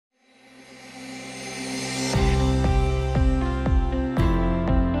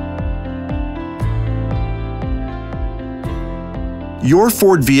Your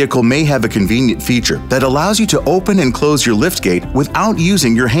Ford vehicle may have a convenient feature that allows you to open and close your liftgate without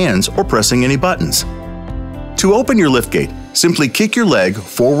using your hands or pressing any buttons. To open your liftgate, simply kick your leg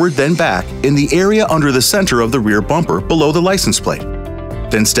forward then back in the area under the center of the rear bumper below the license plate.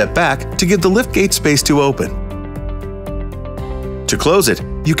 Then step back to give the liftgate space to open. To close it,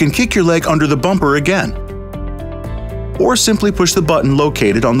 you can kick your leg under the bumper again, or simply push the button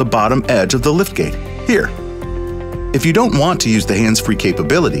located on the bottom edge of the liftgate, here. If you don't want to use the hands-free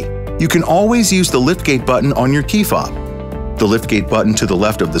capability, you can always use the liftgate button on your key fob, the liftgate button to the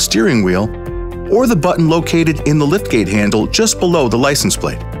left of the steering wheel, or the button located in the liftgate handle just below the license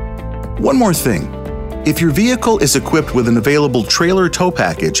plate. One more thing. If your vehicle is equipped with an available trailer tow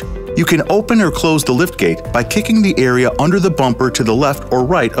package, you can open or close the liftgate by kicking the area under the bumper to the left or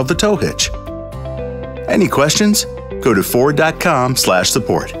right of the tow hitch. Any questions? Go to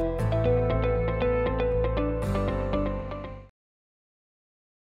Ford.com/support.